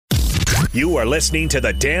You are listening to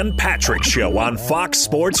the Dan Patrick Show on Fox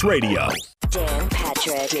Sports Radio. Dan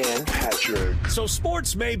Patrick. So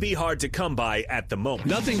sports may be hard to come by at the moment.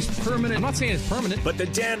 Nothing's permanent. I'm not saying it's permanent. But the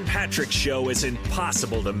Dan Patrick Show is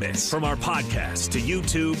impossible to miss. From our podcast to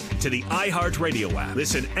YouTube to the iHeartRadio app.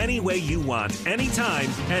 Listen any way you want, anytime,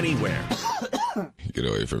 anywhere. Get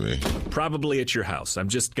away from me. Probably at your house. I'm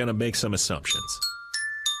just going to make some assumptions.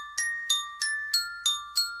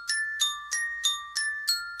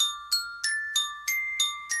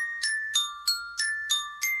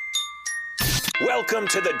 Welcome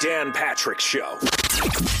to the Dan Patrick Show.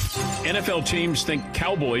 NFL teams think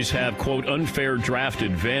Cowboys have, quote, unfair draft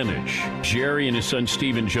advantage. Jerry and his son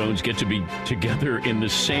Stephen Jones get to be together in the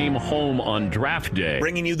same home on draft day.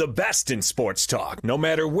 Bringing you the best in sports talk, no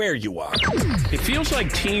matter where you are. It feels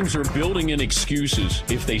like teams are building in excuses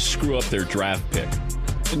if they screw up their draft pick.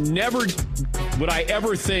 Never would I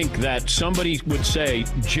ever think that somebody would say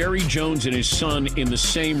Jerry Jones and his son in the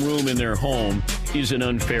same room in their home is an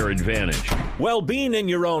unfair advantage. Well, being in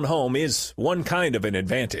your own home is one kind of an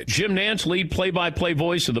advantage. Jim Nantz, lead play-by-play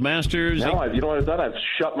voice of the Masters. Now, you know what I've done? I've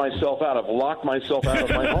shut myself out. I've locked myself out of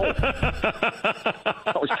my home.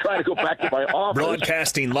 I was trying to go back to my office.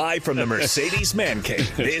 Broadcasting live from the Mercedes Man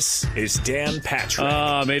Cave, this is Dan Patrick.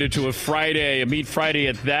 Made it to a Friday, a meat Friday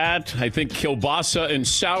at that. I think kielbasa and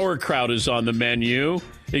sauerkraut is on the menu.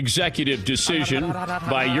 Executive decision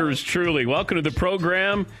by yours truly. Welcome to the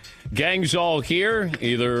program. Gang's all here,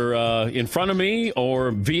 either in front of me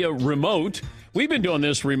or via remote. We've been doing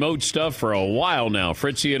this remote stuff for a while now.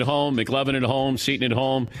 Fritzy at home, McLevin at home, Seaton at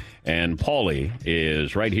home, and Paulie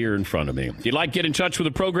is right here in front of me. If you'd like to get in touch with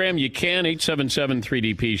the program, you can,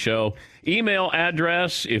 877-3DP-SHOW. Email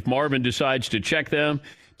address, if Marvin decides to check them,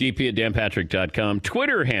 dp@danpatrick.com.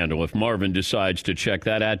 Twitter handle, if Marvin decides to check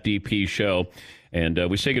that, at DP Show. And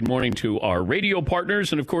we say good morning to our radio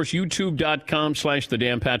partners and, of course, youtube.com/The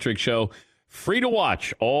Dan Patrick Show. Free to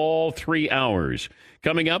watch all 3 hours.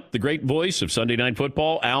 Coming up, the great voice of Sunday Night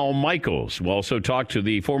Football, Al Michaels. We'll also talk to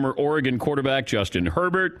the former Oregon quarterback, Justin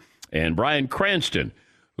Herbert, and Bryan Cranston,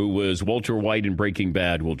 who was Walter White in Breaking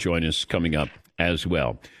Bad, will join us coming up as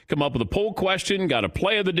well. Come up with a poll question, got a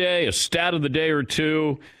play of the day, a stat of the day or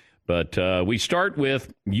two. But we start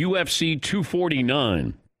with UFC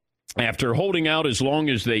 249. After holding out as long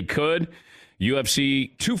as they could,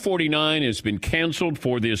 UFC 249 has been canceled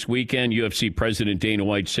for this weekend. UFC President Dana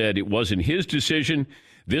White said it wasn't his decision.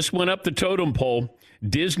 This went up the totem pole.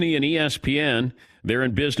 Disney and ESPN, they're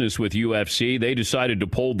in business with UFC. They decided to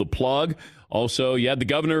pull the plug. Also, you had the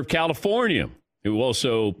governor of California, who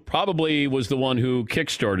also probably was the one who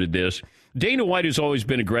kickstarted this. Dana White has always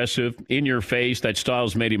been aggressive, in your face. That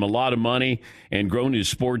style's made him a lot of money and grown his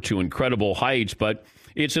sport to incredible heights, but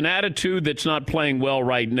it's an attitude that's not playing well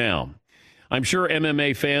right now. I'm sure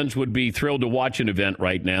MMA fans would be thrilled to watch an event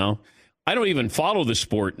right now. I don't even follow the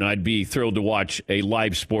sport, and I'd be thrilled to watch a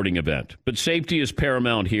live sporting event. But safety is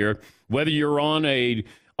paramount here. Whether you're on an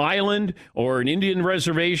island or an Indian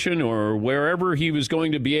reservation or wherever he was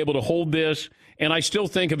going to be able to hold this, and I still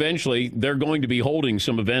think eventually they're going to be holding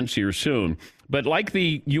some events here soon. But like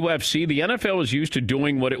the UFC, the NFL is used to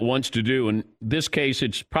doing what it wants to do. In this case,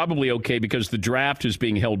 it's probably okay because the draft is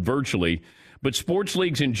being held virtually. But sports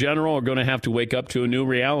leagues in general are going to have to wake up to a new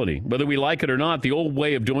reality. Whether we like it or not, the old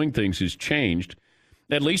way of doing things has changed,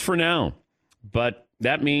 at least for now. But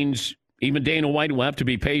that means even Dana White will have to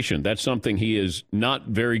be patient. That's something he is not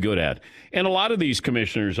very good at. And a lot of these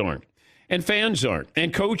commissioners aren't. And fans aren't.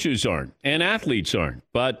 And coaches aren't. And athletes aren't.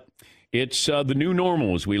 But it's the new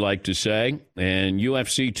normal, as we like to say. And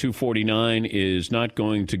UFC 249 is not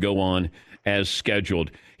going to go on as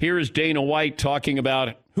scheduled. Here is Dana White talking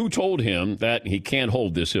about who told him that he can't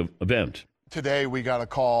hold this event. Today we got a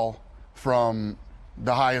call from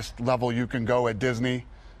the highest level you can go at Disney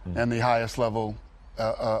and the highest level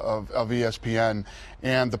of ESPN.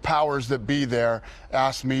 And the powers that be there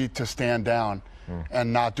asked me to stand down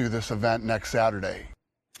and not do this event next Saturday.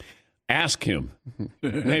 Ask him.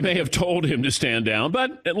 They may have told him to stand down,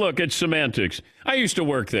 but look, it's semantics. I used to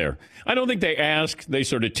work there. I don't think they ask, they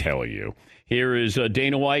sort of tell you. Here is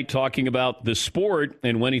Dana White talking about the sport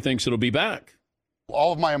and when he thinks it'll be back.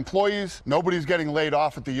 All of my employees, nobody's getting laid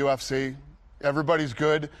off at the UFC. Everybody's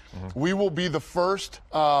good. We will be the first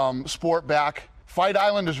sport back. Fight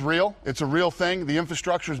Island is real. It's a real thing. The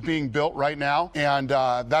infrastructure is being built right now, and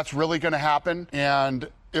that's really going to happen, and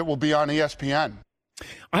it will be on ESPN.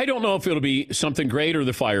 I don't know if it'll be something great or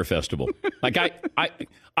the Fire Festival. Like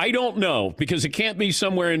I don't know, because it can't be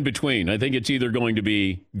somewhere in between. I think it's either going to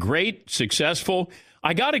be great, successful.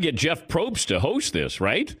 I got to get Jeff Probst to host this,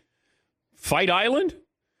 right? Fight Island?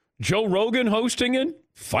 Joe Rogan hosting it?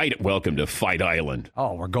 Welcome to Fight Island.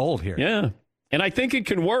 Oh, we're gold here. Yeah. And I think it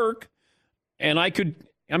can work. And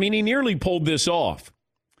he nearly pulled this off.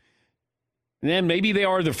 And then maybe they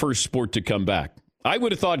are the first sport to come back. I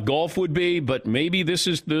would have thought golf would be, but maybe this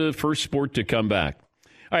is the first sport to come back.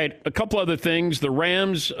 All right, a couple other things. The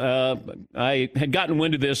Rams, I had gotten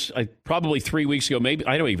wind of this probably 3 weeks ago. Maybe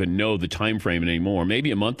I don't even know the time frame anymore.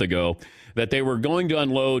 Maybe a month ago, that they were going to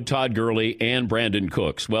unload Todd Gurley and Brandon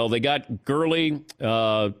Cooks. Well, they got Gurley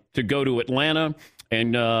to go to Atlanta,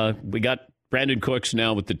 and we got Brandon Cooks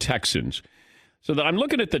now with the Texans. So I'm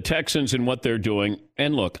looking at the Texans and what they're doing.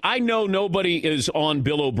 And look, I know nobody is on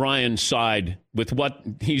Bill O'Brien's side with what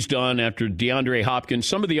he's done after DeAndre Hopkins,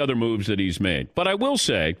 some of the other moves that he's made. But I will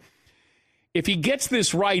say, if he gets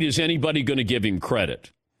this right, is anybody going to give him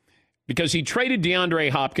credit? Because he traded DeAndre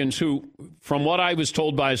Hopkins, who, from what I was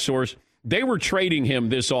told by a source, they were trading him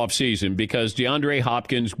this offseason because DeAndre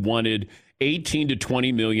Hopkins wanted $18 to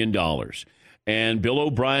 $20 million. And Bill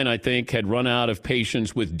O'Brien, I think, had run out of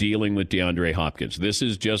patience with dealing with DeAndre Hopkins. This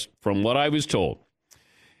is just from what I was told.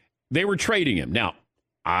 They were trading him. Now,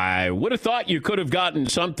 I would have thought you could have gotten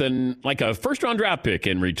something like a first-round draft pick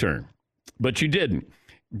in return, but you didn't.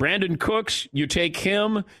 Brandon Cooks, you take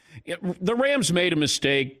him. The Rams made a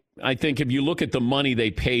mistake. I think if you look at the money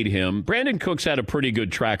they paid him, Brandon Cooks had a pretty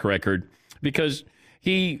good track record because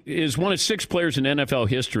he is one of 6 players in NFL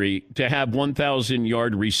history to have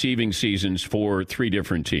 1,000-yard receiving seasons for 3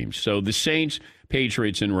 different teams. So the Saints,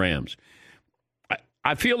 Patriots, and Rams.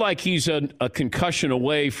 I feel like he's a concussion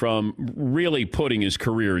away from really putting his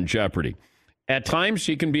career in jeopardy. At times,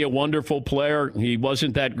 he can be a wonderful player. He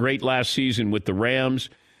wasn't that great last season with the Rams.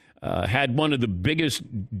 Had one of the biggest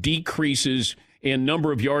decreases in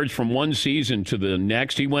number of yards from one season to the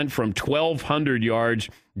next. He went from 1,200 yards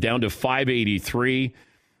down to 583.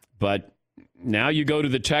 But now you go to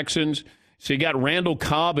the Texans. So you got Randall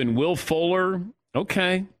Cobb and Will Fuller.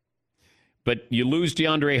 Okay. But you lose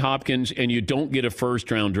DeAndre Hopkins and you don't get a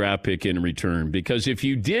first-round draft pick in return. Because if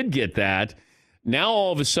you did get that, now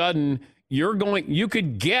all of a sudden you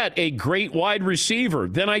could get a great wide receiver.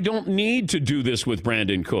 Then I don't need to do this with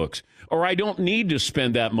Brandon Cooks. Or I don't need to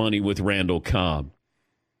spend that money with Randall Cobb.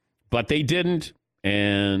 But they didn't.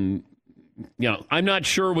 And, I'm not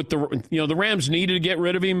sure what the Rams needed to get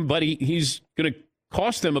rid of him, but he's going to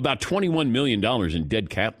cost them about $21 million in dead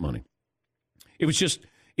cap money.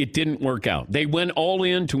 It didn't work out. They went all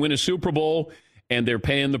in to win a Super Bowl, and they're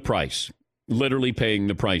paying the price, literally paying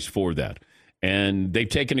the price for that. And they've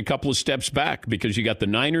taken a couple of steps back because you got the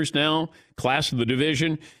Niners now, class of the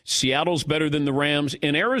division. Seattle's better than the Rams,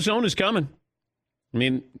 and Arizona's coming. I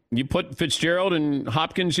mean, you put Fitzgerald and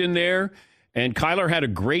Hopkins in there, and Kyler had a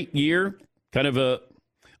great year, kind of a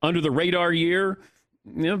under-the-radar year.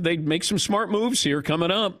 They make some smart moves here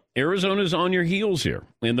coming up. Arizona's on your heels here.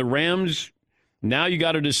 And the Rams, now you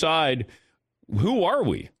got to decide, who are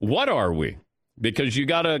we? What are we? Because you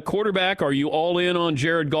got a quarterback. Are you all in on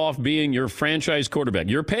Jared Goff being your franchise quarterback?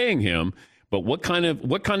 You're paying him, but what kind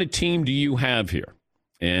of team do you have here?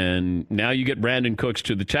 And now you get Brandon Cooks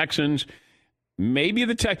to the Texans. Maybe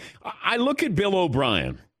I look at Bill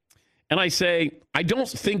O'Brien, and I say, I don't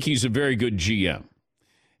think he's a very good GM.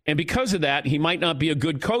 And because of that, he might not be a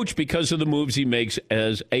good coach because of the moves he makes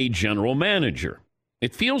as a general manager.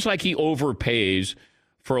 It feels like he overpays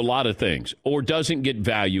for a lot of things or doesn't get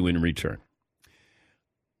value in return.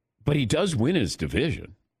 But he does win his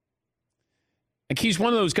division. Like he's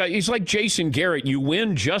one of those guys. He's like Jason Garrett. You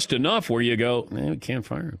win just enough where you go, we can't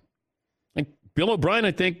fire him. Like Bill O'Brien,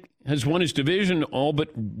 I think, has won his division all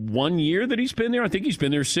but 1 year that he's been there. I think he's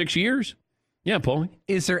been there 6 years. Yeah, Paulie.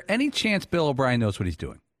 Is there any chance Bill O'Brien knows what he's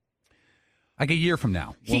doing? Like a year from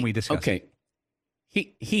now when we discuss it.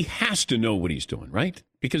 He has to know what he's doing, right?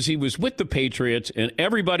 Because he was with the Patriots, and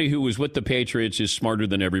everybody who was with the Patriots is smarter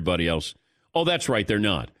than everybody else. Oh, that's right, they're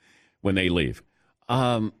not when they leave.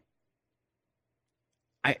 I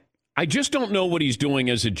just don't know what he's doing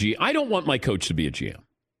as a GM. I don't want my coach to be a GM.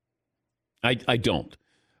 I don't.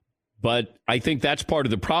 But I think that's part of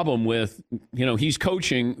the problem with, he's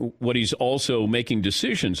coaching what he's also making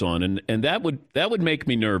decisions on, and that would make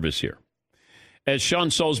me nervous here. As Sean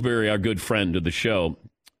Salisbury, our good friend of the show,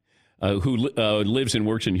 who lives and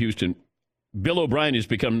works in Houston, Bill O'Brien has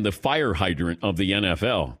become the fire hydrant of the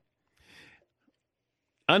NFL.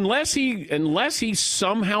 Unless he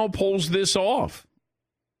somehow pulls this off.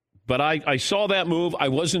 But I saw that move. I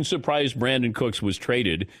wasn't surprised Brandon Cooks was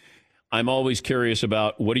traded. I'm always curious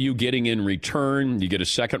about what are you getting in return? You get a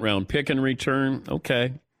second-round pick in return?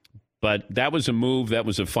 Okay. But that was a move. That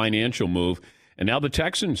was a financial move. And now the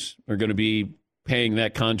Texans are going to be paying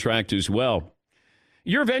that contract as well.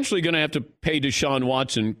 you're eventually going to have to pay Deshaun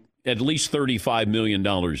Watson at least $35 million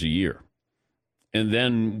a year. And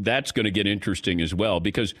then that's going to get interesting as well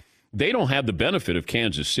because they don't have the benefit of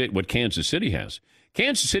Kansas City, what Kansas City has.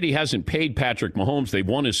 Kansas City hasn't paid Patrick Mahomes. They've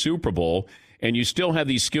won a Super Bowl, and you still have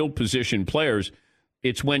these skilled position players.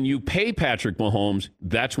 It's when you pay Patrick Mahomes,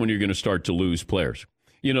 that's when you're going to start to lose players.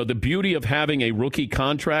 You know, the beauty of having a rookie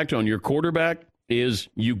contract on your quarterback is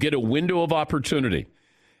you get a window of opportunity.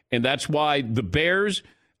 And that's why the Bears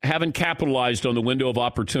haven't capitalized on the window of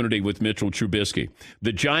opportunity with Mitchell Trubisky.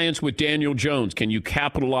 The Giants with Daniel Jones, can you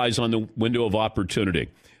capitalize on the window of opportunity?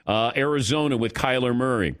 Arizona with Kyler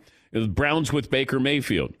Murray. The Browns with Baker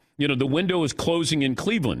Mayfield. You know, the window is closing in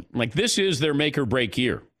Cleveland. Like, this is their make or break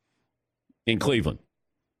year in Cleveland.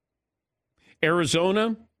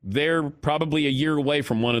 Arizona, they're probably a year away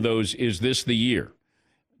from one of those. Is this the year?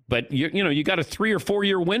 But, you got a 3 or 4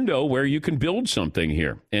 year window where you can build something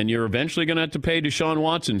here. And you're eventually going to have to pay Deshaun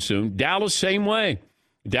Watson soon. Dallas, same way.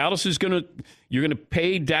 Dallas is you're going to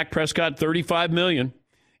pay Dak Prescott $35 million.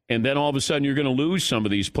 And then all of a sudden you're going to lose some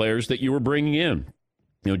of these players that you were bringing in.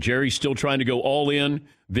 You know, Jerry's still trying to go all in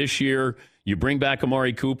this year. You bring back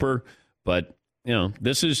Amari Cooper. But,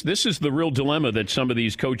 this is the real dilemma that some of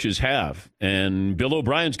these coaches have. And Bill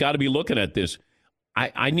O'Brien's got to be looking at this.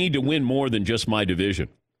 I need to win more than just my division.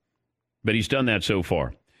 But he's done that so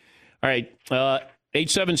far. All right,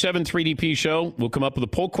 877-3DP show. We'll come up with a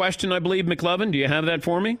poll question, I believe. McLovin, do you have that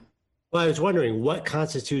for me? Well, I was wondering, what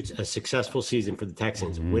constitutes a successful season for the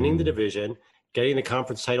Texans? Winning the division, getting the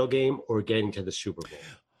conference title game, or getting to the Super Bowl?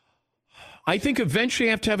 I think eventually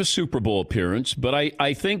you have to have a Super Bowl appearance, but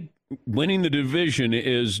I think winning the division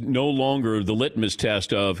is no longer the litmus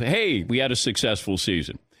test of, hey, we had a successful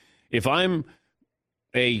season. If I'm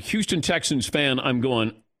a Houston Texans fan, I'm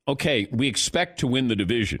going, okay, we expect to win the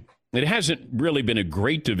division. It hasn't really been a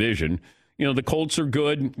great division. You know, the Colts are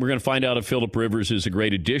good. We're going to find out if Phillip Rivers is a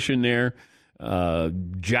great addition there.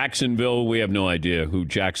 Jacksonville, we have no idea who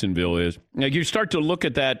Jacksonville is. Now, you start to look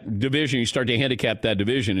at that division, you start to handicap that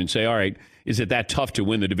division and say, all right, is it that tough to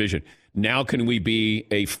win the division? Now can we be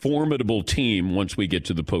a formidable team once we get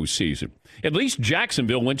to the postseason? At least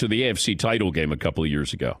Jacksonville went to the AFC title game a couple of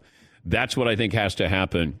years ago. That's what I think has to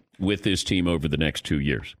happen with this team over the next 2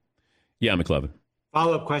 years. Yeah, McLovin.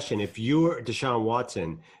 Follow-up question. If you're Deshaun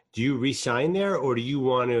Watson, do you re-sign there, or do you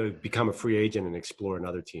want to become a free agent and explore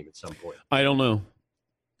another team at some point? I don't know.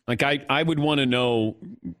 Like, I would want to know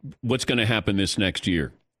what's going to happen this next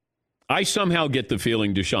year. I somehow get the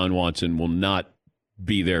feeling Deshaun Watson will not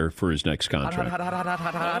be there for his next contract.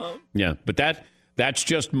 Yeah, but that's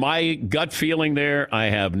just my gut feeling there. I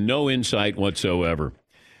have no insight whatsoever,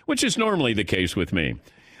 which is normally the case with me.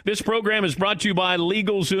 This program is brought to you by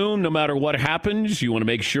LegalZoom. No matter what happens, you want to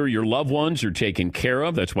make sure your loved ones are taken care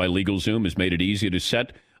of. That's why LegalZoom has made it easy to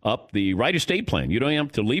set up the right estate plan. You don't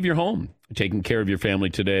have to leave your home. Taking care of your family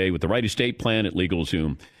today with the right estate plan at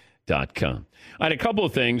LegalZoom.com. I had a couple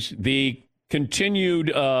of things. The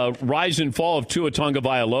continued rise and fall of Tua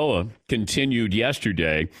Tagovailoa continued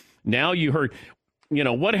yesterday. Now you heard,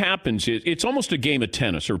 what happens is it's almost a game of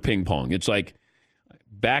tennis or ping pong. It's like,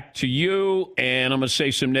 back to you, and I'm going to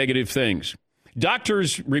say some negative things.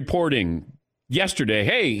 Doctors reporting yesterday,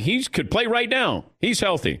 hey, he could play right now. He's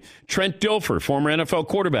healthy. Trent Dilfer, former NFL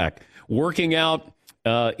quarterback, working out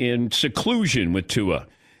in seclusion with Tua,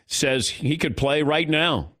 says he could play right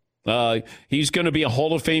now. He's going to be a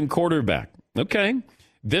Hall of Fame quarterback. Okay,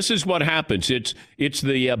 this is what happens. It's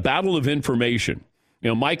the battle of information.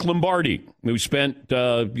 Mike Lombardi, who spent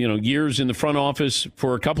years in the front office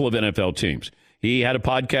for a couple of NFL teams, he had a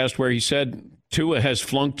podcast where he said Tua has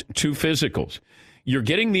flunked 2 physicals. You're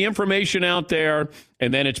getting the information out there,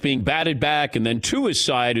 and then it's being batted back, and then Tua's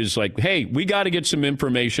side is like, hey, we got to get some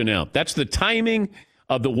information out. That's the timing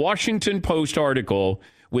of the Washington Post article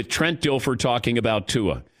with Trent Dilfer talking about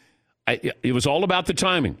Tua. It was all about the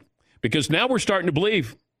timing, because now we're starting to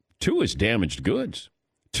believe Tua's damaged goods.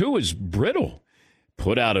 Tua's brittle.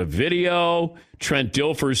 Put out a video. Trent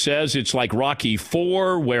Dilfer says it's like Rocky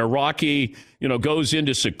IV, where Rocky, goes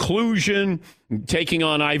into seclusion, taking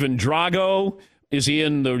on Ivan Drago. Is he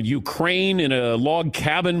in the Ukraine in a log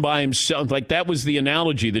cabin by himself? Like, that was the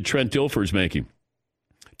analogy that Trent Dilfer's making.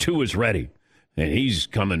 Tua's ready, and he's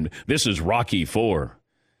coming. This is Rocky IV.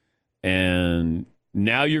 And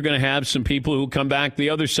now you're going to have some people who come back the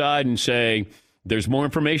other side and say, there's more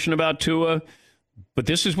information about Tua, but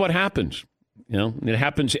this is what happens. It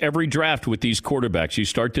happens every draft with these quarterbacks. You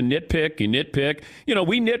start to nitpick,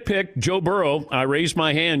 we nitpick Joe Burrow. I raised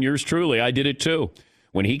my hand, yours truly. I did it too.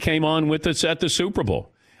 When he came on with us at the Super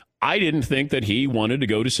Bowl, I didn't think that he wanted to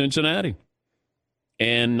go to Cincinnati.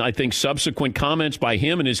 And I think subsequent comments by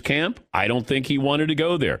him and his camp, I don't think he wanted to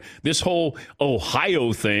go there. This whole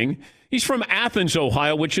Ohio thing, he's from Athens,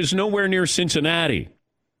 Ohio, which is nowhere near Cincinnati.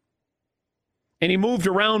 And he moved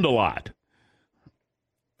around a lot.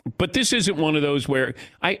 But this isn't one of those where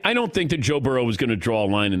I don't think that Joe Burrow was going to draw a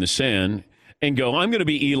line in the sand and go, I'm going to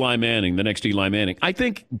be Eli Manning, the next Eli Manning. I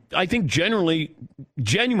think genuinely,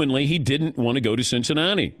 he didn't want to go to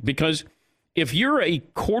Cincinnati because if you're a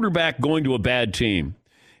quarterback going to a bad team,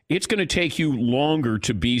 it's going to take you longer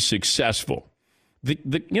to be successful.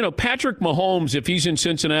 Patrick Mahomes, if he's in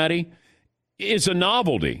Cincinnati, is a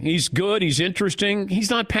novelty. He's good. He's interesting. He's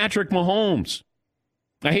not Patrick Mahomes.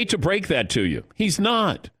 I hate to break that to you. He's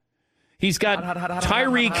not. He's got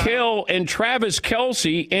Tyreek Hill and Travis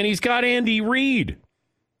Kelce, and he's got Andy Reid.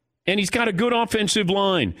 And he's got a good offensive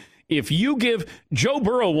line. If you give – Joe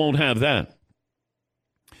Burrow won't have that.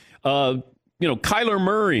 Kyler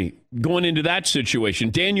Murray going into that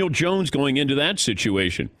situation. Daniel Jones going into that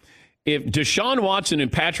situation. If Deshaun Watson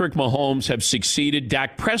and Patrick Mahomes have succeeded,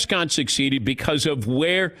 Dak Prescott succeeded because of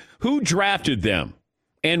who drafted them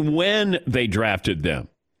and when they drafted them.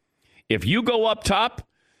 If you go up top,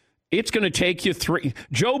 it's going to take you 3.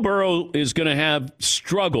 Joe Burrow is going to have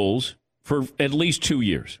struggles for at least 2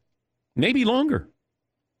 years, maybe longer.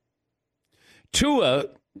 Tua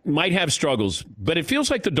might have struggles, but it feels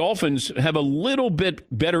like the Dolphins have a little bit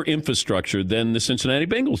better infrastructure than the Cincinnati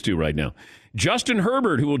Bengals do right now. Justin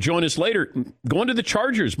Herbert, who will join us later, going to the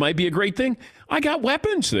Chargers might be a great thing. I got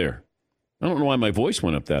weapons there. I don't know why my voice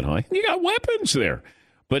went up that high. You got weapons there.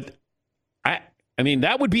 But I mean,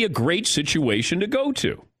 that would be a great situation to go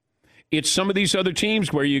to. It's some of these other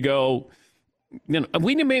teams where you go,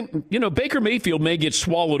 Baker Mayfield may get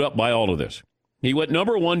swallowed up by all of this. He went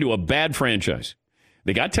number 1 to a bad franchise.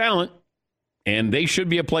 They got talent, and they should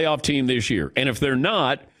be a playoff team this year. And if they're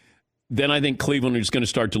not, then I think Cleveland is going to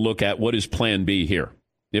start to look at what is plan B here.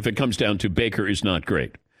 If it comes down to Baker is not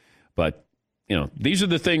great. But, these are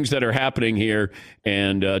the things that are happening here.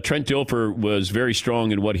 And Trent Dilfer was very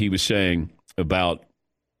strong in what he was saying about,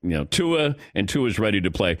 Tua, and Tua's ready to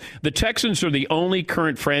play. The Texans are the only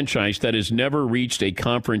current franchise that has never reached a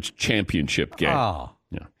conference championship game. Oh.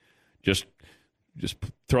 Yeah. Just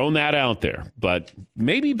throwing that out there. But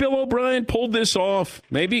maybe Bill O'Brien pulled this off.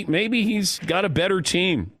 Maybe he's got a better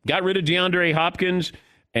team. Got rid of DeAndre Hopkins,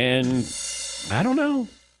 and I don't know.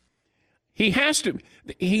 He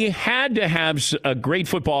had to have a great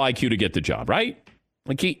football IQ to get the job, right?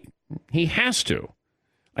 Like he has to,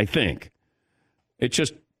 I think. It's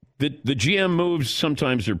just the GM moves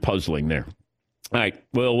sometimes are puzzling there. All right,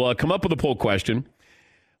 we'll come up with a poll question.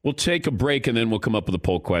 We'll take a break, and then we'll come up with a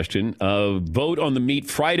poll question. Vote on the Meat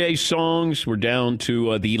Friday songs. We're down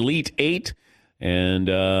to the Elite 8. And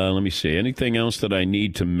let me see. Anything else that I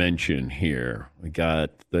need to mention here? We got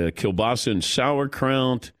the kielbasa and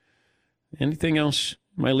sauerkraut. Anything else?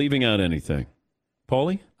 Am I leaving out anything?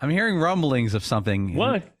 Paulie? I'm hearing rumblings of something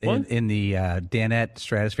What? In the Danette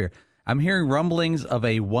stratosphere. I'm hearing rumblings of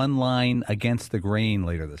a one-line Against the Grain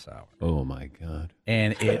later this hour. Oh, my God.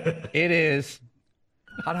 And it is...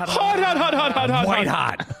 Hot. White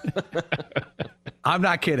hot. I'm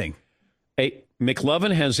not kidding. Hey,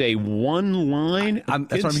 McLovin has a one line.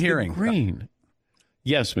 That's what I'm hearing. Grain.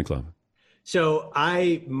 Yes, McLovin. So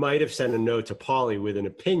I might have sent a note to Paulie with an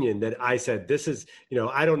opinion that I said, this is,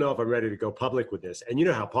 I don't know if I'm ready to go public with this. And you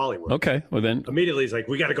know how Paulie works. Okay, well then. Immediately he's like,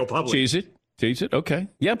 we got to go public. Tease it. Okay.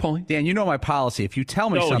 Yeah, Paulie. Dan, you know my policy. If you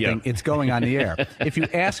tell me something, it's going on the air. If you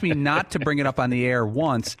ask me not to bring it up on the air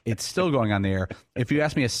once, it's still going on the air. If you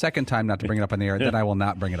ask me a second time not to bring it up on the air, then I will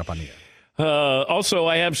not bring it up on the air. Also,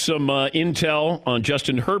 I have some intel on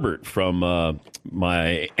Justin Herbert from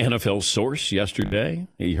my NFL source yesterday.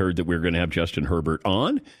 He heard that we were going to have Justin Herbert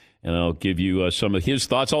on, and I'll give you some of his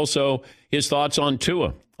thoughts. Also, his thoughts on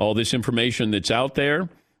Tua, all this information that's out there,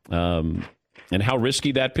 and how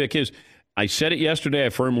risky that pick is. I said it yesterday. I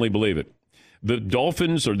firmly believe it. The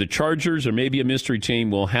Dolphins or the Chargers or maybe a mystery team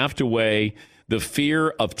will have to weigh the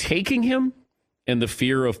fear of taking him and the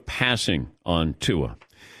fear of passing on Tua.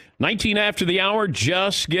 19 after the hour,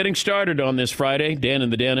 just getting started on this Friday. Dan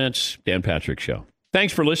and the Danettes, Dan Patrick Show.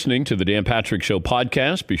 Thanks for listening to the Dan Patrick Show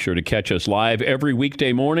podcast. Be sure to catch us live every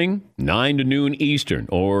weekday morning, 9 to noon Eastern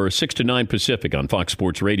or 6 to 9 Pacific on Fox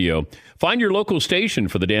Sports Radio. Find your local station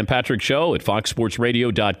for the Dan Patrick Show at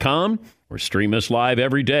foxsportsradio.com or stream us live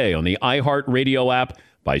every day on the iHeartRadio app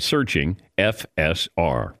by searching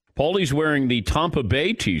FSR. Paulie's wearing the Tampa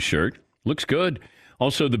Bay t-shirt. Looks good.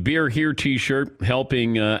 Also, the Beer Here T-shirt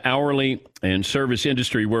helping hourly and service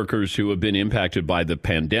industry workers who have been impacted by the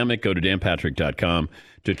pandemic. Go to danpatrick.com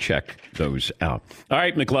to check those out. All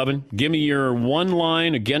right, McLovin, give me your one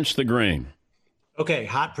line against the grain. Okay,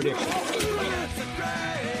 hot prediction.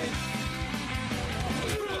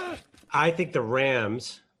 I think the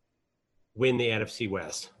Rams win the NFC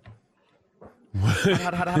West.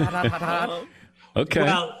 Okay.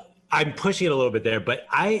 Well, I'm pushing it a little bit there, but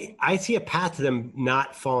I see a path to them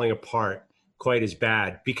not falling apart quite as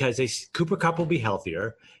bad because Cooper Kupp will be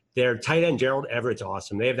healthier. Their tight end, Gerald Everett's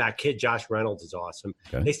awesome. They have that kid, Josh Reynolds, is awesome.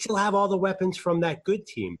 Okay. They still have all the weapons from that good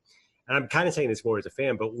team. And I'm kind of saying this more as a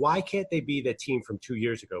fan, but why can't they be the team from 2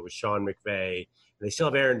 years ago with Sean McVay? And they still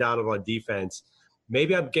have Aaron Donald on defense.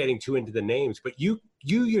 Maybe I'm getting too into the names, but you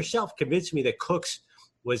yourself convinced me that Cooks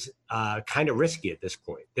was kind of risky at this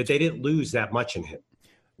point, that they didn't lose that much in him.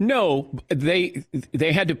 No, they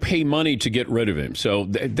had to pay money to get rid of him. So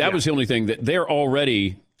that was the only thing. That they're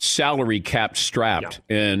already salary cap strapped,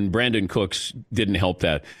 and Brandon Cooks didn't help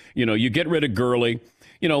that. You get rid of Gurley.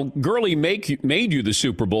 Gurley made you the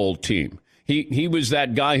Super Bowl team. He was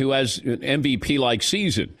that guy who has an MVP-like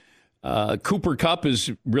season. Cooper Kupp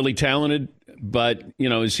is really talented, but,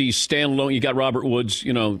 is he standalone? You got Robert Woods,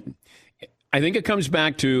 I think it comes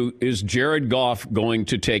back to, is Jared Goff going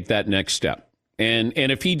to take that next step? And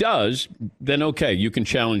if he does, then okay, you can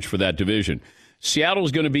challenge for that division.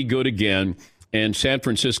 Seattle's going to be good again, and San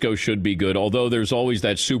Francisco should be good, although there's always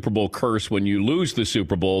that Super Bowl curse when you lose the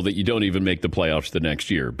Super Bowl that you don't even make the playoffs the next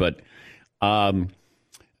year. But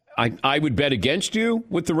I would bet against you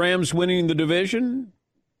with the Rams winning the division.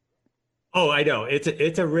 Oh, I know.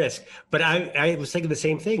 It's a risk. But I was thinking the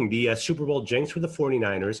same thing. The Super Bowl jinx with the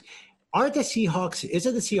 49ers. Isn't the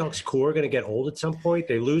Seahawks core going to get old at some point?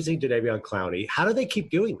 They're losing to Davion Clowney. How do they keep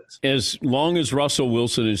doing this? As long as Russell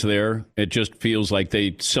Wilson is there, it just feels like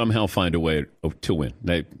they somehow find a way to win.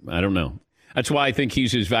 I don't know. That's why I think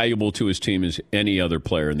he's as valuable to his team as any other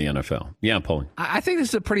player in the NFL. Yeah, Paulie. I think this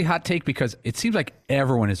is a pretty hot take because it seems like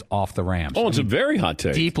everyone is off the Rams. Oh, it's a very hot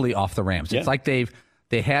take. Deeply off the Rams. Yeah. It's like they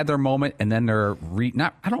had their moment and then they're I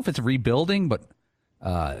don't know if it's rebuilding, but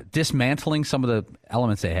dismantling some of the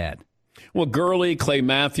elements they had. Well, Gurley, Clay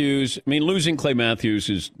Matthews. I mean, losing Clay Matthews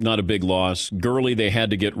is not a big loss. Gurley, they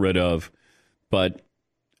had to get rid of. But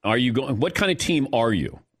are you going? What kind of team are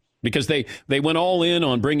you? Because they went all in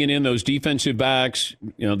on bringing in those defensive backs.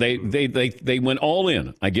 They went all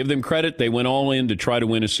in. I give them credit. They went all in to try to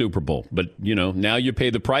win a Super Bowl. But now you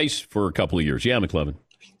pay the price for a couple of years. Yeah, McLovin.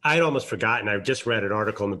 I'd almost forgotten. I just read an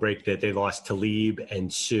article in the break that they lost Talib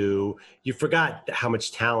and Sue. You forgot how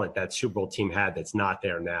much talent that Super Bowl team had that's not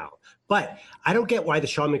there now. But I don't get why the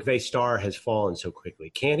Sean McVay star has fallen so quickly.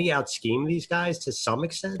 Can he out-scheme these guys to some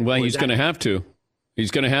extent? Well, he's going to have to.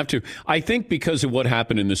 He's going to have to. I think because of what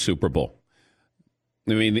happened in the Super Bowl.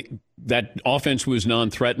 I mean, that offense was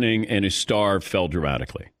non-threatening and his star fell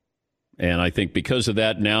dramatically. And I think because of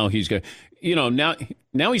that, now he's going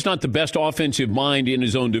now he's not the best offensive mind in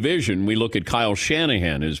his own division. We look at Kyle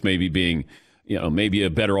Shanahan as maybe being, maybe a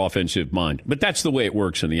better offensive mind. But that's the way it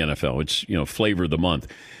works in the NFL. It's, flavor of the month.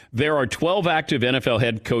 There are 12 active NFL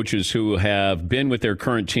head coaches who have been with their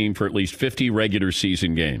current team for at least 50 regular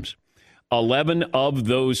season games. 11 of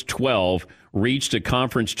those 12 reached a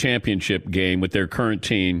conference championship game with their current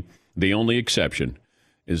team. The only exception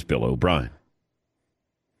is Bill O'Brien.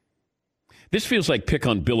 This feels like pick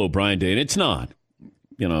on Bill O'Brien day, and it's not.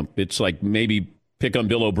 It's like maybe pick on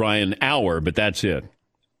Bill O'Brien hour, but that's it.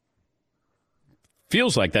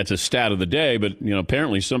 Feels like that's a stat of the day, but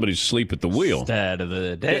apparently somebody's asleep at the wheel. Stat of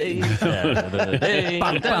the day. Stat of the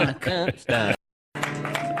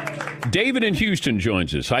day. David in Houston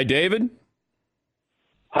joins us. Hi, David.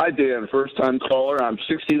 Hi, Dan. First-time caller. I'm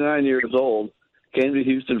 69 years old. Came to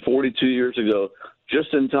Houston 42 years ago,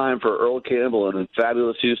 just in time for Earl Campbell and the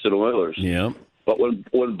fabulous Houston Oilers. Yeah. But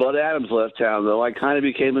when Bud Adams left town, though, I kind of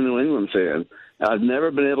became a New England fan. I've never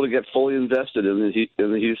been able to get fully invested in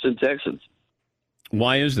the Houston Texans.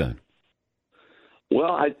 Why is that?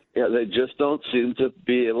 Well, they just don't seem to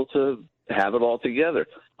be able to have it all together.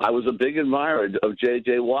 I was a big admirer of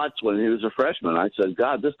J.J. Watts when he was a freshman. I said,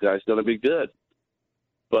 God, this guy's going to be good.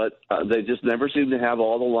 But they just never seem to have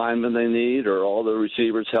all the linemen they need or all the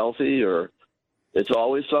receivers healthy, or it's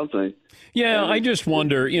always something. Yeah, I just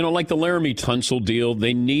wonder, like the Laramie Tunsil deal,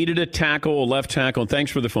 they needed a tackle, a left tackle. And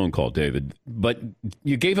thanks for the phone call, David. But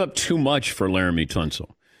you gave up too much for Laramie Tunsil.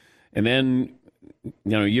 And then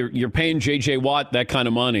you're paying J.J. Watt that kind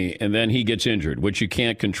of money, and then he gets injured, which you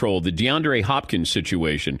can't control. The DeAndre Hopkins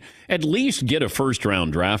situation, at least get a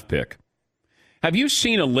first-round draft pick. Have you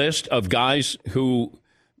seen a list of guys who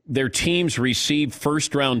their teams receive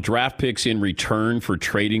first-round draft picks in return for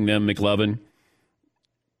trading them, McLovin?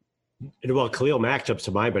 Well, Khalil Mack jumps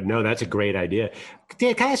to mind, but no, that's a great idea.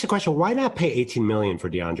 Dan, can I ask a question? Why not pay $18 million for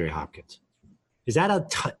DeAndre Hopkins? Is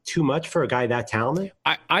that too much for a guy that talented?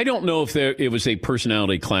 I don't know if it was a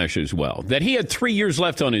personality clash as well. That he had 3 years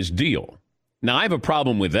left on his deal. Now, I have a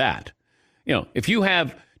problem with that. You know, if you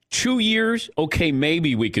have 2 years, okay,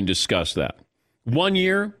 maybe we can discuss that. 1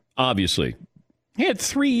 year, obviously. He had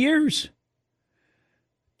 3 years.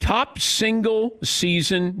 Top single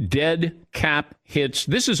season dead cap hits.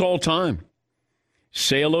 This is all time.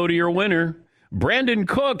 Say hello to your winner. Brandon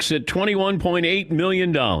Cooks at $21.8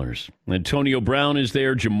 million. Antonio Brown is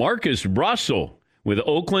there. Jamarcus Russell with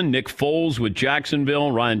Oakland. Nick Foles with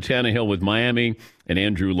Jacksonville. Ryan Tannehill with Miami. And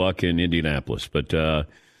Andrew Luck in Indianapolis. But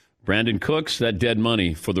Brandon Cooks, that dead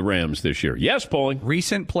money for the Rams this year. Yes, Paulie.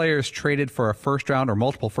 Recent players traded for a first round or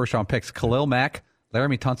multiple first round picks. Khalil Mack,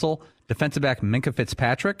 Laramie Tunsil, defensive back Minkah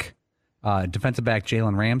Fitzpatrick, defensive back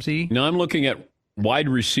Jalen Ramsey. No, I'm looking at wide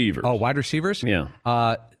receivers. Oh, wide receivers? Yeah.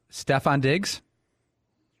 Stephon Diggs.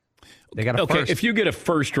 They got a first. If you get a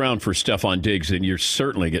first round for Stephon Diggs, then you're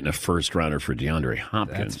certainly getting a first rounder for DeAndre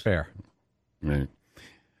Hopkins. That's fair. Right.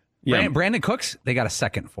 Yeah. Brandon Cooks, they got a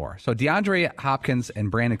second for. So DeAndre Hopkins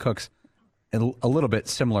and Brandon Cooks, a little bit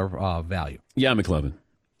similar value. Yeah, McLovin.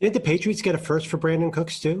 Did the Patriots get a first for Brandon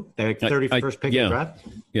Cooks, too? Their 31st pick in the draft?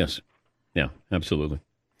 Yes. Yeah, absolutely.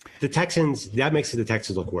 The Texans, that makes the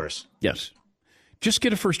Texans look worse. Yes. Just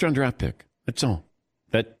get a first-round draft pick. That's all.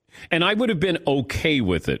 And I would have been okay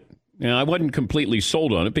with it. I wasn't completely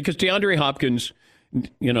sold on it because DeAndre Hopkins,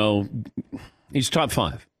 he's top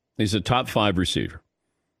 5. He's a top 5 receiver.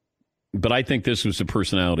 But I think this was a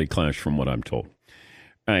personality clash from what I'm told.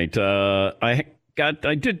 All right.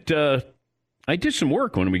 I did some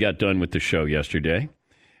work when we got done with the show yesterday.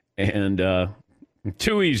 And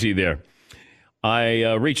too easy there.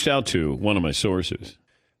 I reached out to one of my sources.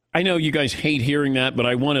 I know you guys hate hearing that, but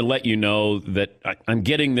I want to let you know that I'm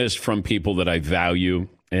getting this from people that I value.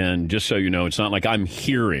 And just so you know, it's not like I'm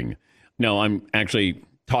hearing. No, I'm actually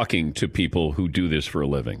talking to people who do this for a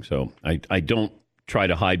living. So I don't try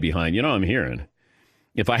to hide behind, I'm hearing.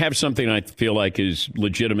 If I have something I feel like is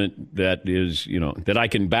legitimate, that is, that I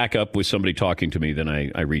can back up with somebody talking to me, then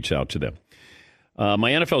I reach out to them.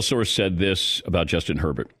 My NFL source said this about Justin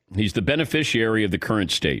Herbert. He's the beneficiary of the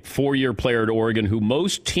current state. 4-year player at Oregon who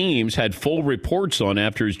most teams had full reports on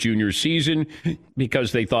after his junior season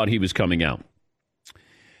because they thought he was coming out.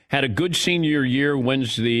 Had a good senior year,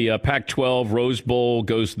 wins the Pac-12 Rose Bowl,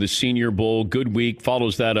 goes to the Senior Bowl, good week,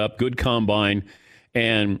 follows that up, good combine.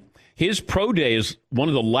 And his pro day is one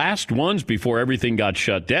of the last ones before everything got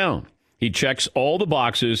shut down. He checks all the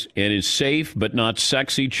boxes and is safe but not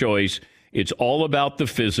sexy choice. It's all about the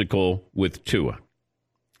physical with Tua.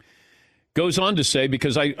 Goes on to say,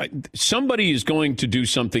 because somebody is going to do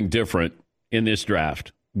something different in this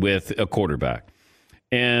draft with a quarterback.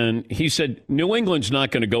 And he said, New England's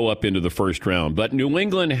not going to go up into the first round, but New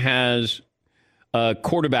England has a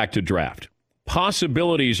quarterback to draft.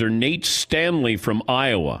 Possibilities are Nate Stanley from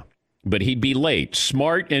Iowa, but he'd be late.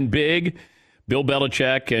 Smart and big. Bill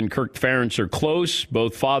Belichick and Kirk Ferentz are close.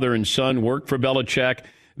 Both father and son work for Belichick.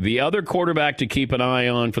 The other quarterback to keep an eye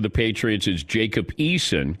on for the Patriots is Jacob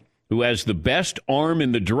Eason, who has the best arm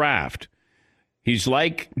in the draft. He's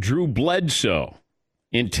like Drew Bledsoe.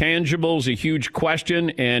 Intangibles, a huge question,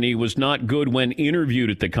 and he was not good when interviewed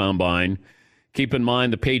at the Combine. Keep in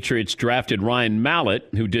mind the Patriots drafted Ryan Mallett,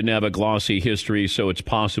 who didn't have a glossy history, so it's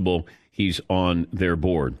possible he's on their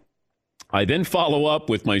board. I then follow up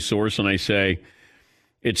with my source, and I say,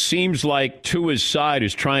 it seems like Tua's side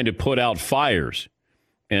is trying to put out fires.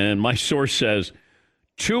 And my source says,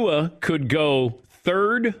 Tua could go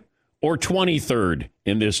 3rd or 23rd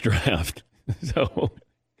in this draft. So,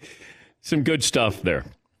 some good stuff there.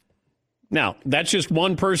 Now, that's just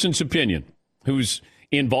one person's opinion who's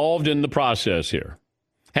involved in the process here.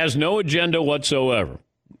 Has no agenda whatsoever.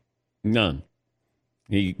 None.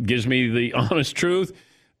 He gives me the honest truth.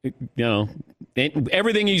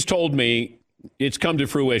 Everything he's told me, it's come to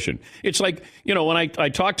fruition. It's like, when I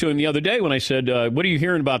talked to him the other day when I said, what are you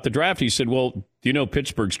hearing about the draft? He said, well, do you know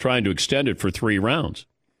Pittsburgh's trying to extend it for 3 rounds?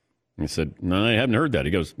 I said, no, I haven't heard that.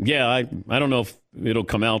 He goes, yeah, I don't know if it'll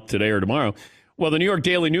come out today or tomorrow. Well, the New York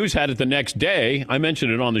Daily News had it the next day. I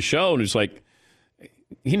mentioned it on the show, and it's like,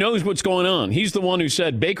 he knows what's going on. He's the one who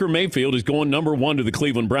said Baker Mayfield is going number 1 to the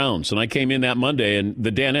Cleveland Browns. And I came in that Monday, and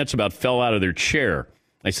the Danettes about fell out of their chair.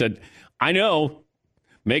 I said, I know.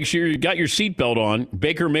 Make sure you got your seatbelt on.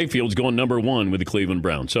 Baker Mayfield's going number 1 with the Cleveland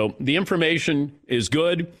Browns. So the information is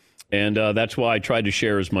good. And that's why I tried to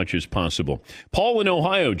share as much as possible. Paul in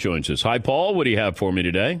Ohio joins us. Hi, Paul. What do you have for me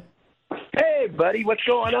today? Hey, buddy. What's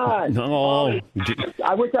going on? Oh,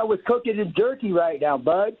 I wish I was cooking in jerky right now,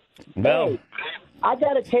 bud. Well, hey, I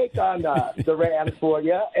got a take on the Rams for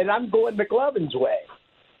you, and I'm going McLovin's way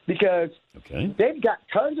because they've got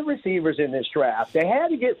tons of receivers in this draft. They had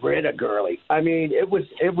to get rid of Gurley. I mean, it was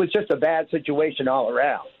just a bad situation all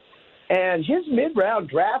around. And his mid-round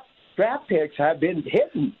draft picks have been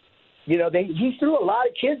hitting. You know, he threw a lot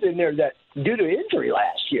of kids in there that due to injury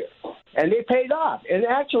last year, and they paid off. And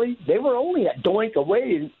actually, they were only a doink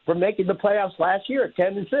away from making the playoffs last year at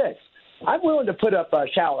 10-6. I'm willing to put up a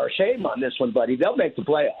shower of shame on this one, buddy. They'll make the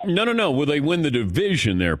playoffs. No. Will they win the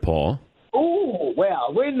division there, Paul? Oh,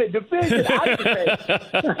 well, win the division.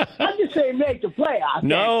 I'm just saying make the playoffs.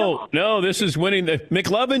 No, this is winning.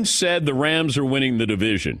 McLovin said the Rams are winning the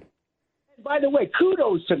division. By the way,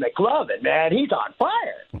 kudos to McLovin, man. He's on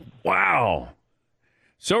fire. Wow.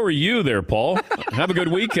 So are you there, Paul. Have a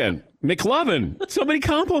good weekend. McLovin, somebody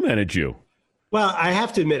complimented you. Well, I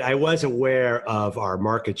have to admit, I was aware of our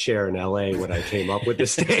market share in L.A. when I came up with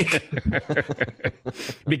this take.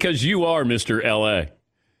 Because you are Mr. L.A.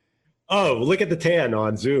 Oh, look at the tan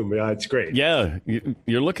on Zoom. Yeah, it's great. Yeah,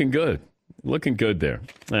 you're looking good. Looking good there.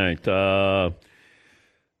 All right.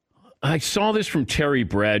 I saw this from Terry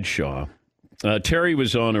Bradshaw. Terry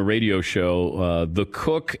was on a radio show, The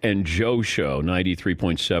Cook and Joe Show,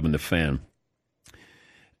 93.7 The Fan.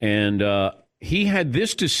 And he had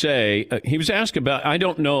this to say. He was asked about, I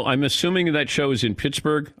don't know, I'm assuming that show is in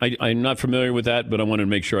Pittsburgh. I'm not familiar with that, but I wanted to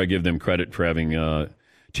make sure I give them credit for having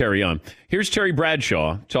Terry on. Here's Terry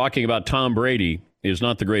Bradshaw talking about Tom Brady is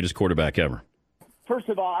not the greatest quarterback ever. First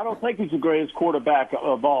of all, I don't think he's the greatest quarterback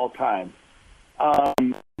of all time.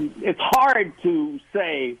 It's hard to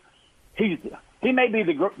say he may be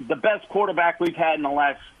the best quarterback we've had in the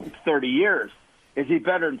last 30 years. Is he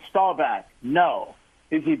better than Staubach? No.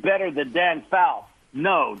 Is he better than Dan Fouts?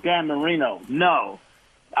 No. Dan Marino? No.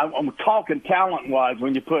 I'm talking talent-wise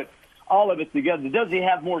when you put all of it together. Does he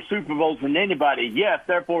have more Super Bowls than anybody? Yes.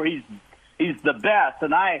 Therefore, he's the best.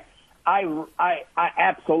 And I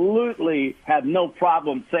absolutely have no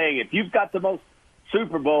problem saying if you've got the most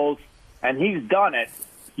Super Bowls and he's done it,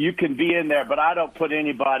 you can be in there. But I don't put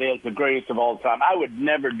anybody as the greatest of all time. I would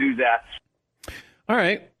never do that. All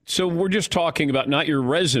right. So we're just talking about not your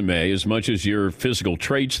resume as much as your physical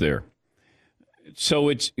traits there. So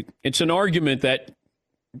it's an argument that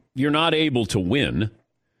you're not able to win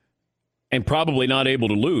and probably not able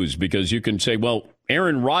to lose because you can say, well,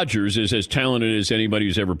 Aaron Rodgers is as talented as anybody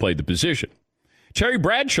who's ever played the position. Terry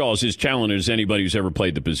Bradshaw is as talented as anybody who's ever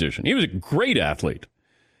played the position. He was a great athlete.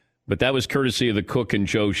 But that was courtesy of the Cook and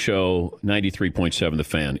Joe Show, 93.7 The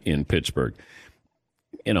Fan in Pittsburgh.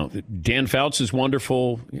 You know, Dan Fouts is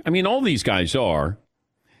wonderful. I mean, all these guys are.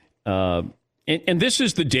 And this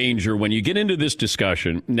is the danger when you get into this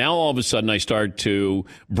discussion. Now, all of a sudden, I start to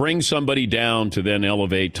bring somebody down to then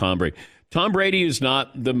elevate Tom Brady. Tom Brady is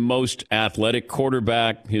not the most athletic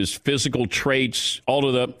quarterback. His physical traits, all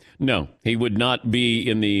of the... No, he would not be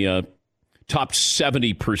in the top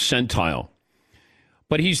 70 percentile.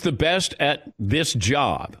 But he's the best at this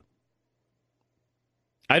job.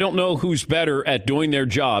 I don't know who's better at doing their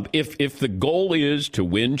job. If the goal is to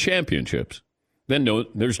win championships, then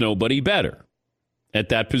there's nobody better at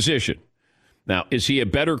that position. Now, is he a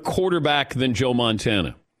better quarterback than Joe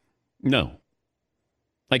Montana? No.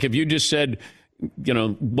 Like if you just said, you know,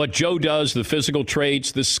 what Joe does, the physical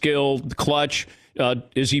traits, the skill, the clutch,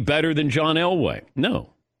 is he better than John Elway? No.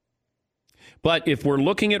 But if we're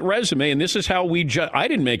looking at resume, and this is how we I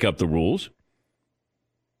didn't make up the rules.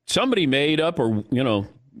 Somebody made up, or, you know,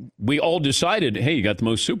 we all decided, hey, you got the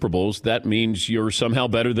most Super Bowls. That means you're somehow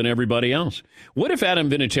better than everybody else. What if Adam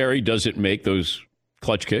Vinatieri doesn't make those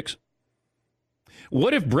clutch kicks?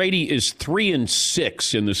 What if Brady is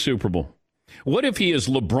 3-6 in the Super Bowl? What if he is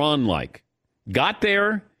LeBron-like? Got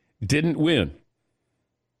there, didn't win.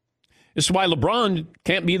 This is why LeBron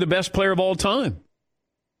can't be the best player of all time.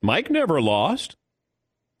 Mike never lost.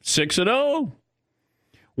 6-0.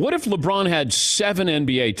 What if LeBron had 7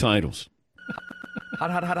 NBA titles?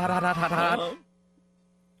 Hot.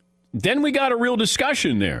 Then we got a real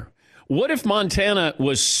discussion there. What if Montana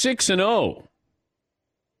was 6-0?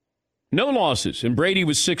 No losses, and Brady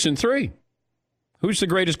was 6-3. Who's the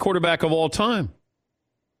greatest quarterback of all time?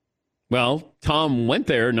 Well, Tom went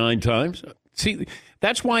there 9 times. See,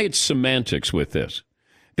 that's why it's semantics with this.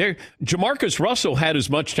 Jamarcus Russell had as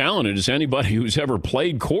much talent as anybody who's ever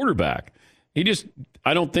played quarterback. He just,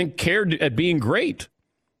 I don't think, cared at being great.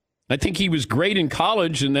 I think he was great in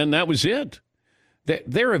college, and then that was it.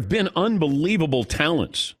 There have been unbelievable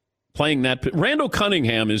talents playing that. Randall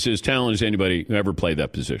Cunningham is as talented as anybody who ever played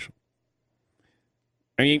that position.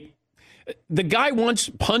 I mean, the guy once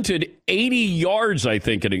punted 80 yards, I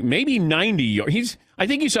think, maybe 90 yards. I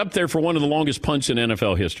think he's up there for one of the longest punts in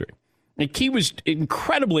NFL history. Like, he was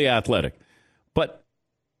incredibly athletic. But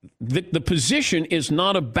the position is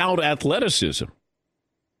not about athleticism.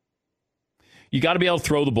 You got to be able to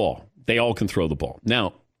throw the ball. They all can throw the ball.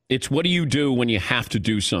 Now, it's what do you do when you have to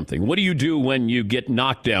do something? What do you do when you get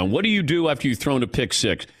knocked down? What do you do after you've thrown a pick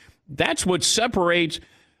six? That's what separates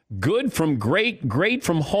good from great, great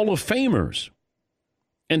from Hall of Famers.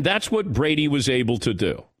 And that's what Brady was able to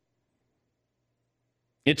do.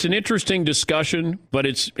 It's an interesting discussion, but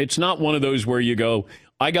it's not one of those where you go,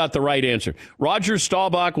 I got the right answer. Roger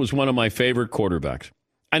Staubach was one of my favorite quarterbacks,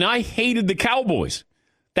 and I hated the Cowboys.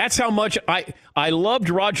 That's how much I loved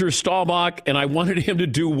Roger Staubach, and I wanted him to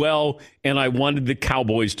do well, and I wanted the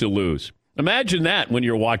Cowboys to lose. Imagine that when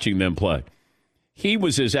you're watching them play. He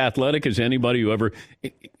was as athletic as anybody who ever...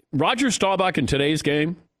 Roger Staubach in today's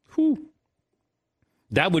game,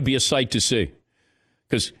 that would be a sight to see,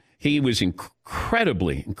 because he was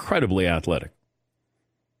incredibly, incredibly athletic.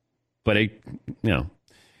 But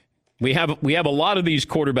we have a lot of these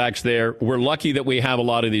quarterbacks there. We're lucky that we have a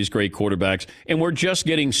lot of these great quarterbacks, and we're just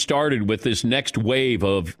getting started with this next wave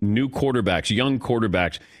of new quarterbacks, young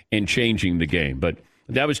quarterbacks, and changing the game. But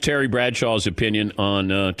that was Terry Bradshaw's opinion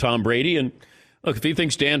on Tom Brady. And look, if he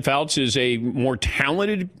thinks Dan Fouts is a more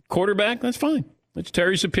talented quarterback, that's fine. That's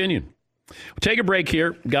Terry's opinion. We'll take a break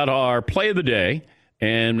here. Got our play of the day.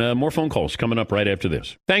 And more phone calls coming up right after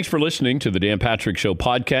this. Thanks for listening to the Dan Patrick Show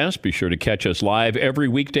podcast. Be sure to catch us live every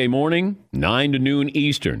weekday morning, 9 to noon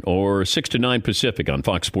Eastern or 6 to 9 Pacific on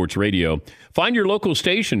Fox Sports Radio. Find your local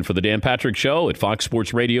station for the Dan Patrick Show at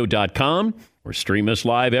foxsportsradio.com or stream us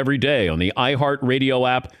live every day on the iHeartRadio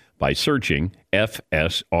app by searching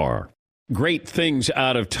FSR. Great things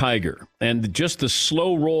out of Tiger, and just the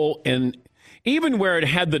slow roll, and even where it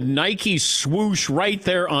had the Nike swoosh right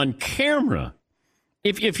there on camera.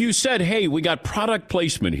 If you said, hey, we got product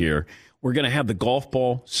placement here, we're going to have the golf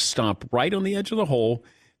ball stop right on the edge of the hole,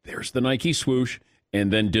 there's the Nike swoosh,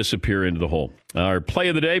 and then disappear into the hole. Our play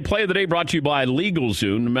of the day brought to you by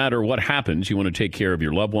LegalZoom. No matter what happens, you want to take care of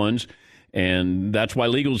your loved ones, and that's why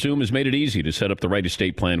LegalZoom has made it easy to set up the right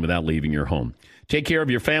estate plan without leaving your home. Take care of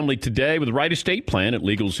your family today with the right estate plan at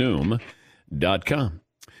LegalZoom.com.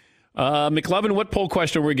 McLovin, what poll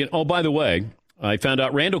question are we getting? Oh, by the way, I found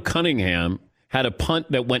out Randall Cunningham had a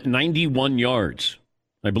punt that went 91 yards.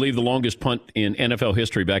 I believe the longest punt in NFL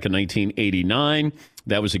history back in 1989.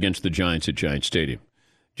 That was against the Giants at Giant Stadium.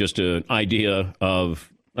 Just another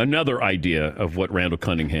idea of what Randall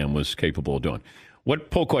Cunningham was capable of doing. What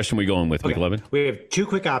poll question are we going with, McLovin? We have two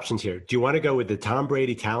quick options here. Do you want to go with the Tom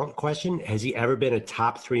Brady talent question? Has he ever been a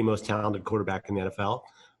top 3 most talented quarterback in the NFL?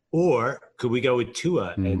 Or could we go with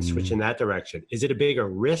Tua and switch in that direction? Is it a bigger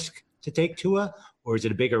risk to take Tua, or is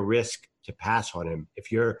it a bigger risk to pass on him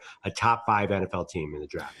if you're a top 5 NFL team in the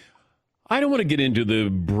draft? I don't want to get into the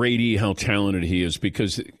Brady, how talented he is,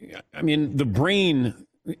 because, I mean, the brain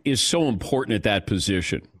is so important at that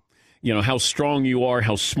position. You know, how strong you are,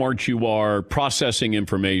 how smart you are, processing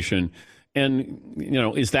information. And,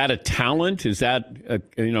 is that a talent? Is that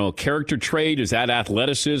a character trait? Is that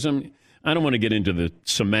athleticism? I don't want to get into the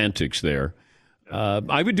semantics there.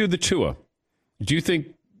 I would do the Tua. Do you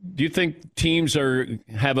think teams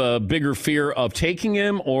have a bigger fear of taking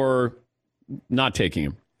him or not taking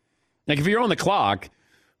him? Like, if you're on the clock,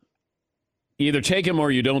 you either take him or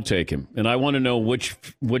you don't take him. And I want to know which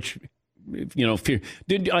fear. Trent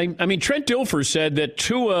Dilfer said that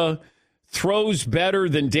Tua throws better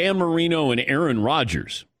than Dan Marino and Aaron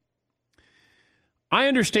Rodgers. I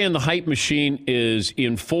understand the hype machine is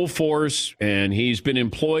in full force, and he's been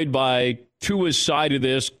employed by Tua's side of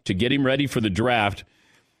this to get him ready for the draft.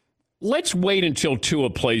 Let's wait until Tua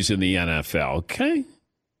plays in the NFL, okay?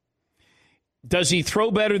 Does he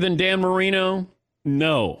throw better than Dan Marino?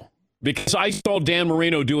 No, because I saw Dan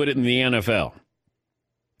Marino do it in the NFL.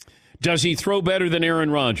 Does he throw better than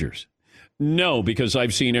Aaron Rodgers? No, because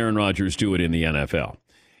I've seen Aaron Rodgers do it in the NFL.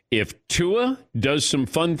 If Tua does some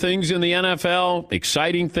fun things in the NFL,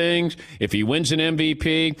 exciting things, if he wins an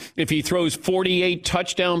MVP, if he throws 48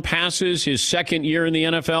 touchdown passes his second year in the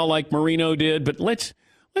NFL like Marino did, but let's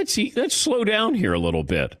slow down here a little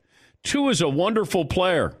bit. Tua's a wonderful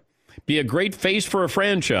player. Be a great face for a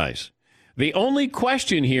franchise. The only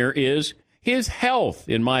question here is his health,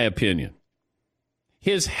 in my opinion.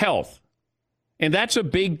 His health. And that's a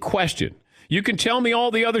big question. You can tell me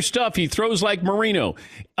all the other stuff. He throws like Marino,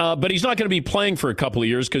 but he's not going to be playing for a couple of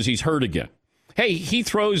years because he's hurt again. Hey, he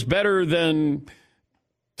throws better than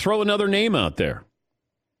throw another name out there.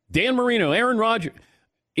 Dan Marino, Aaron Rodgers.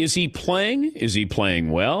 Is he playing? Is he playing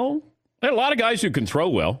well? There are a lot of guys who can throw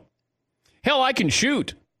well. Hell, I can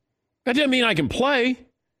shoot. That doesn't mean I can play.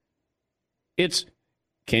 It's,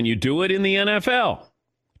 can you do it in the NFL?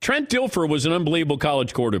 Trent Dilfer was an unbelievable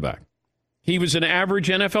college quarterback. He was an average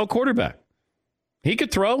NFL quarterback. He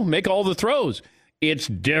could throw, make all the throws. It's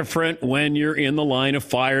different when you're in the line of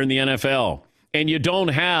fire in the NFL and you don't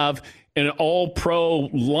have an all-pro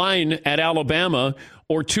line at Alabama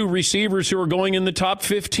or 2 receivers who are going in the top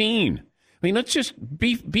 15. I mean, let's just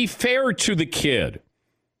be fair to the kid.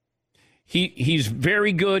 He's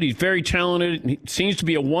very good. He's very talented. He seems to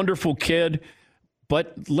be a wonderful kid.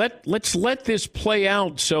 But let's let this play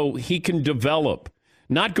out so he can develop.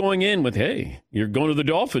 Not going in with, hey, you're going to the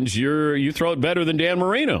Dolphins. You throw it better than Dan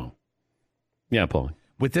Marino. Yeah, Paul.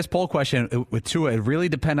 With this poll question, with Tua, it really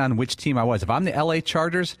depends on which team I was. If I'm the LA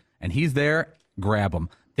Chargers and he's there, grab him.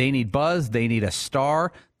 They need buzz. They need a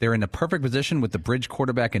star. They're in the perfect position with the bridge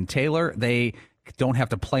quarterback in Taylor. They don't have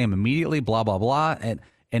to play him immediately, blah, blah, blah. And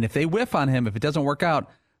if they whiff on him, if it doesn't work out,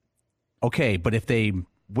 okay. But if they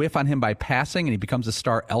whiff on him by passing and he becomes a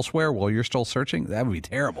star elsewhere while you're still searching, that would be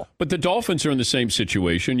terrible. But the Dolphins are in the same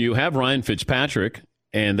situation. You have Ryan Fitzpatrick,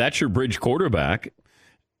 and that's your bridge quarterback.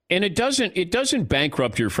 And it doesn't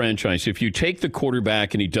bankrupt your franchise if you take the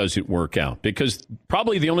quarterback and he doesn't work out. Because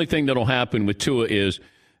probably the only thing that'll happen with Tua is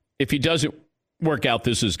if he doesn't work out,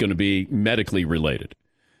 this is going to be medically related.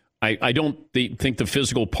 I don't think the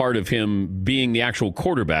physical part of him being the actual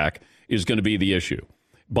quarterback is going to be the issue.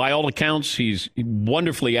 By all accounts, he's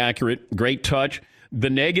wonderfully accurate, great touch.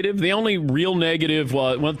 The only real negative,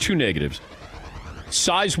 2 negatives.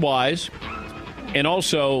 Size-wise, and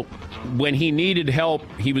also when he needed help,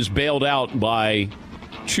 he was bailed out by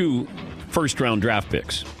 2 first-round draft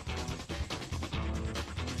picks. All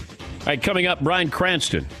right, coming up, Bryan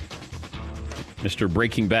Cranston, Mr.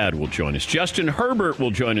 Breaking Bad, will join us. Justin Herbert will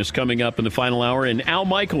join us coming up in the final hour, and Al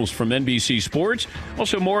Michaels from NBC Sports.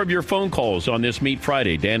 Also, more of your phone calls on this Meat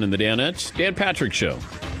Friday. Dan and the Danettes, Dan Patrick Show.